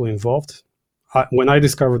the people involved. When I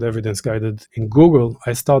discovered evidence-guided in Google,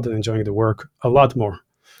 I started enjoying the work a lot more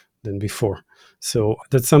than before. So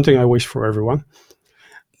that's something I wish for everyone.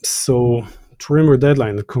 So dream or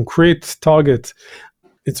deadline, a concrete target,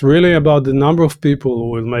 it's really about the number of people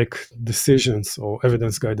who will make decisions or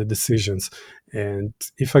evidence-guided decisions. And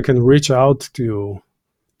if I can reach out to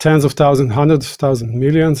tens of thousands, hundreds of thousands,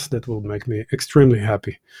 millions, that will make me extremely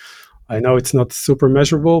happy. I know it's not super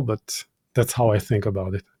measurable, but that's how I think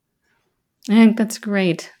about it. I think that's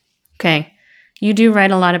great. Okay. You do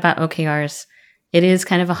write a lot about OKRs. It is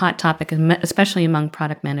kind of a hot topic, especially among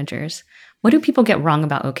product managers. What do people get wrong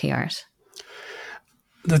about OKRs?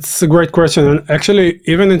 That's a great question. And actually,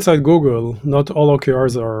 even inside Google, not all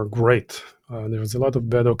OKRs are great. There's a lot of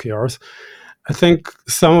bad OKRs. I think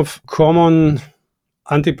some of common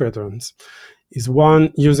anti-patterns is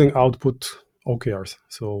one, using output OKRs.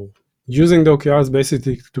 So using the OKRs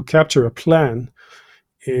basically to capture a plan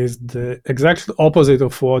is the exact opposite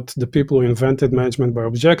of what the people who invented management by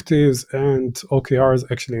objectives and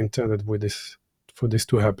OKRs actually intended with this, for this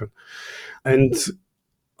to happen. And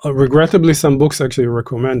regrettably, some books actually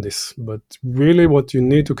recommend this, but really what you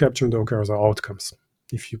need to capture in the OKRs are outcomes.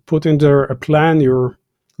 If you put in there a plan, you're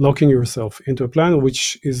locking yourself into a plan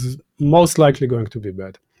which is most likely going to be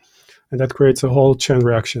bad. And that creates a whole chain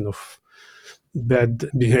reaction of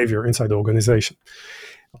bad behavior inside the organization.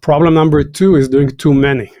 Problem number two is doing too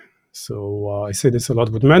many. So I say this a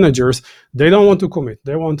lot with managers. They don't want to commit.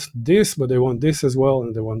 They want this, but they want this as well,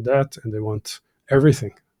 and they want that, and they want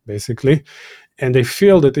everything, basically. And they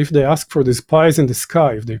feel that if they ask for these pies in the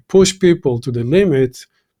sky, if they push people to the limit,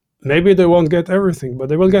 maybe they won't get everything, but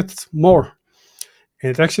they will get more.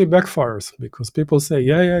 And it actually backfires because people say,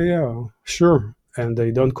 yeah, sure. And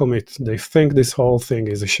they don't commit. They think this whole thing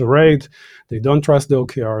is a charade. They don't trust the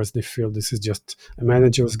OKRs. They feel this is just a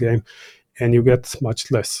manager's game, and you get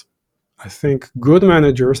much less. I think good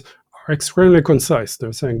managers are extremely concise.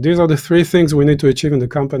 They're saying these are the 3 things we need to achieve in the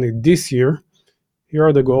company this year. Here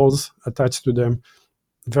are the goals attached to them.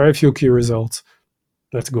 Very few key results.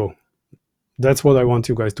 Let's go. That's what I want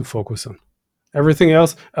you guys to focus on. Everything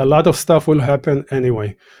else, a lot of stuff will happen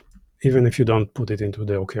anyway, even if you don't put it into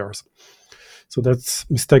the OKRs. So that's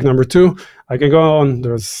mistake number 2. I can go on,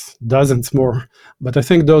 there's dozens more, but I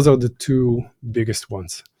think those are the 2 biggest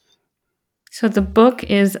ones. So the book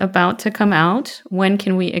is about to come out. When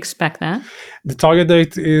can we expect that? The target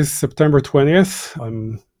date is September 20th.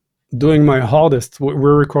 I'm doing my hardest.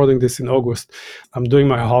 We're recording this in August. I'm doing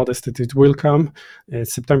my hardest that it will come.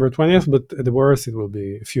 It's September 20th, but at the worst, it will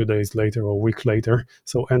be a few days later or a week later.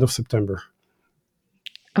 So end of September.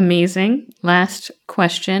 Amazing. Last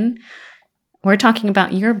question. We're talking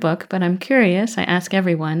about your book, but I'm curious, I ask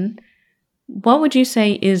everyone, what would you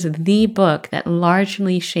say is the book that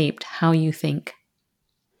largely shaped how you think?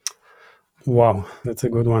 Wow, that's a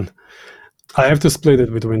good one. I have to split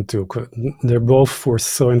it between 2. They're both were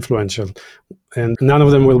so influential, and none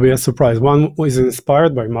of them will be a surprise. One is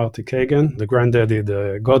inspired by Marty Kagan, the granddaddy,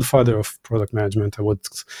 the godfather of product management, I would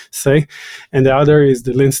say, and the other is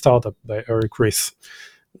The Lean Startup by Eric Ries,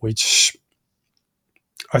 which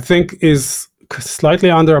I think is slightly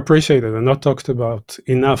underappreciated and not talked about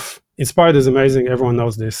enough. Inspired is amazing. Everyone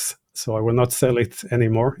knows this, so I will not sell it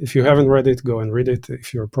anymore. If you haven't read it, go and read it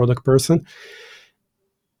if you're a product person.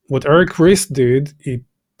 What Eric Ries did, he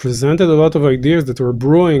presented a lot of ideas that were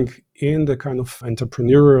brewing in the kind of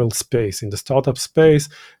entrepreneurial space, in the startup space,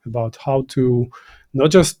 about how to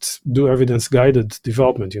not just do evidence-guided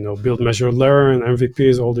development, build, measure, learn,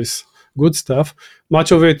 MVPs, all this good stuff.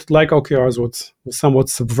 Much of it, like OKRs, was somewhat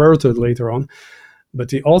subverted later on.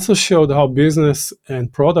 But he also showed how business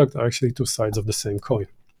and product are actually 2 sides of the same coin.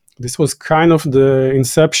 This was kind of the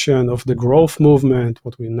inception of the growth movement,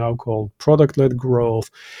 what we now call product-led growth.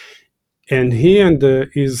 And he and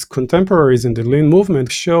his contemporaries in the lean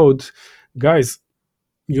movement showed, guys,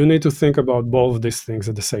 you need to think about both of these things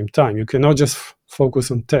at the same time. You cannot just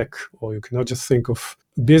focus on tech, or you cannot just think of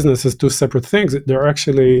business as 2 separate things. They're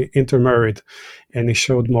actually intermarried. And he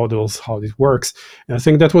showed models how it works. And I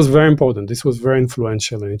think that was very important. This was very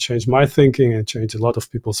influential, and it changed my thinking and changed a lot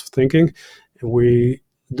of people's thinking. And we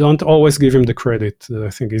don't always give him the credit that I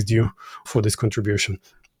think is due for this contribution.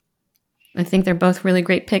 I think they're both really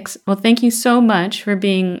great picks. Well, thank you so much for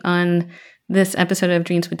being on this episode of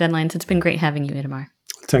Dreams with Deadlines. It's been great having you, Itamar.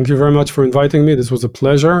 Thank you very much for inviting me. This was a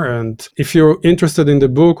pleasure. And if you're interested in the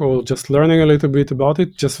book or just learning a little bit about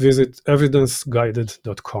it, just visit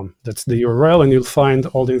evidenceguided.com. That's the URL, and you'll find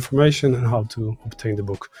all the information on how to obtain the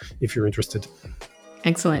book if you're interested.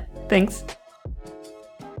 Excellent. Thanks.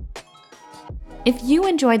 If you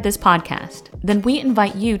enjoyed this podcast, then we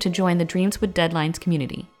invite you to join the Dreams with Deadlines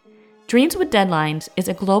community. Dreams with Deadlines is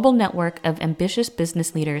a global network of ambitious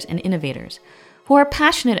business leaders and innovators who are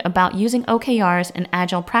passionate about using OKRs and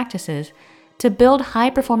agile practices to build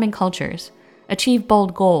high-performing cultures, achieve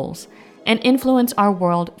bold goals, and influence our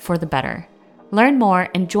world for the better. Learn more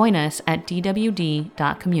and join us at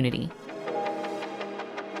dwd.community.